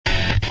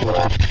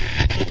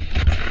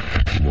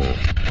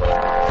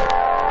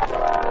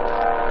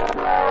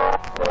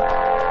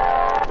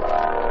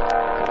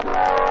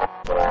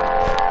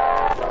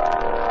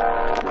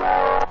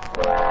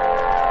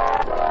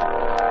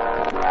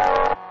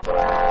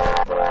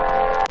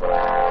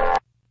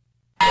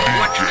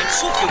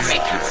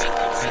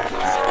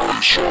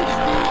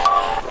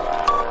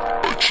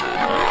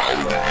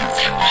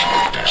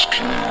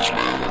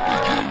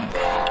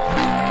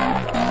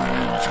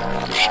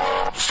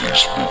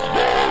Facebook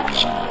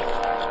lives and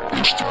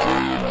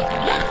Instagram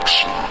likes,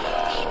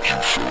 you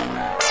feel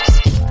me?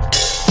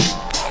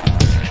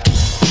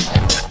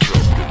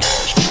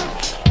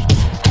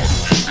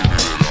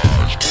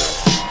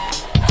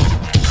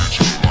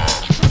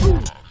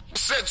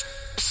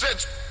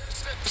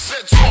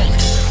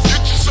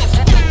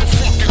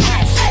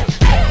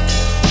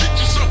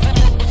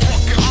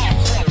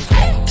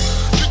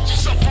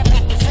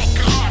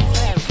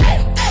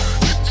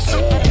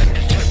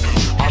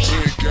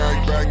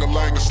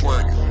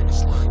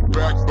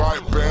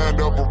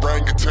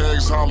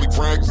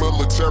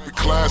 Military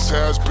class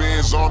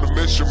has-beens on a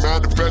mission,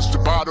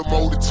 manifested by the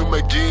motive to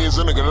make ends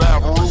in a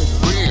Galavaroo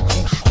bin.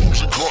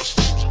 Who's in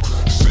customs?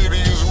 City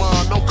is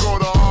mine, no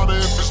code of honor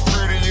if it's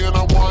pretty and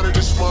I wanted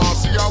it smile.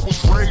 See, I was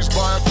raised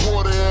by a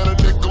quarter and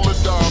a nickel a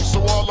dime,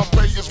 so all I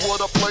pay is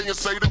what I play and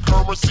say the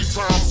currency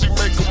time. See,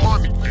 making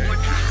money,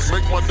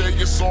 make my day,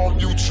 it's all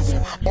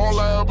mutual. All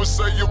I ever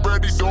say, you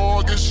ready,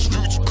 dog, it's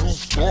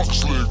future-proof. Talk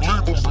slick,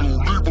 leave them blue,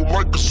 leave them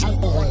like a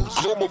Subaru.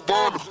 Come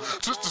about them,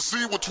 just to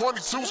see what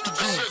 22s can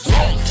do.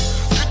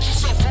 Get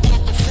yourself a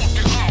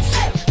motherfucking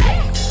iPhone.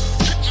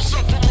 Get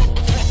yourself a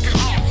motherfucking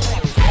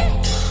iPhone.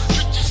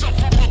 Get yourself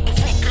a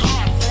motherfucking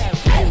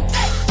iPhone.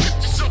 Get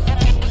yourself a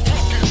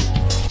motherfucking.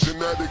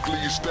 Genetically,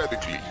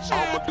 aesthetically,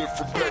 I'm a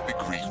different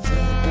pedigree.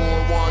 Boy,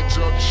 wine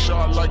jug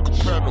shot like a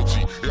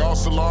penalty. Y'all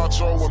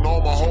cilantro and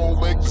all my whole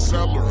make the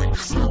celery.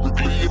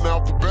 Lyrically and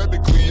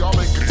alphabetically, y'all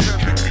ain't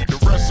contending me. The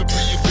recipe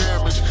of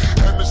damage,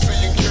 Hennessy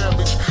and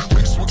cabbage,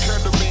 mixed with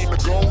ketamine, the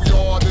go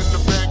yard in the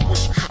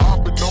banquet.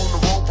 I've been on the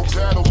road from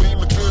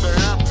Catalina to the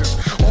Hamptons.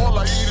 All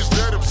I eat is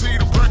dead MC,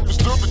 the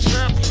breakfast of the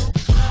champion.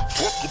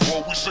 Fuck the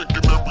ball, we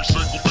sinking every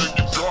single thing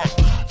you got.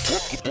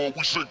 Fuck the ball,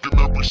 we sinking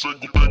every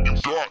single thing you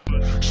got.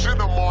 Shit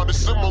I'm on is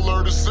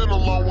similar to sin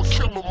alone with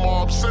killer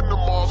mob. Send them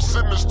off,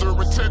 sinister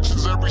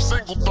intentions, every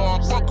single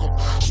thought. Fuck them,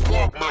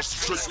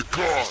 SparkMasterTape the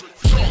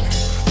card.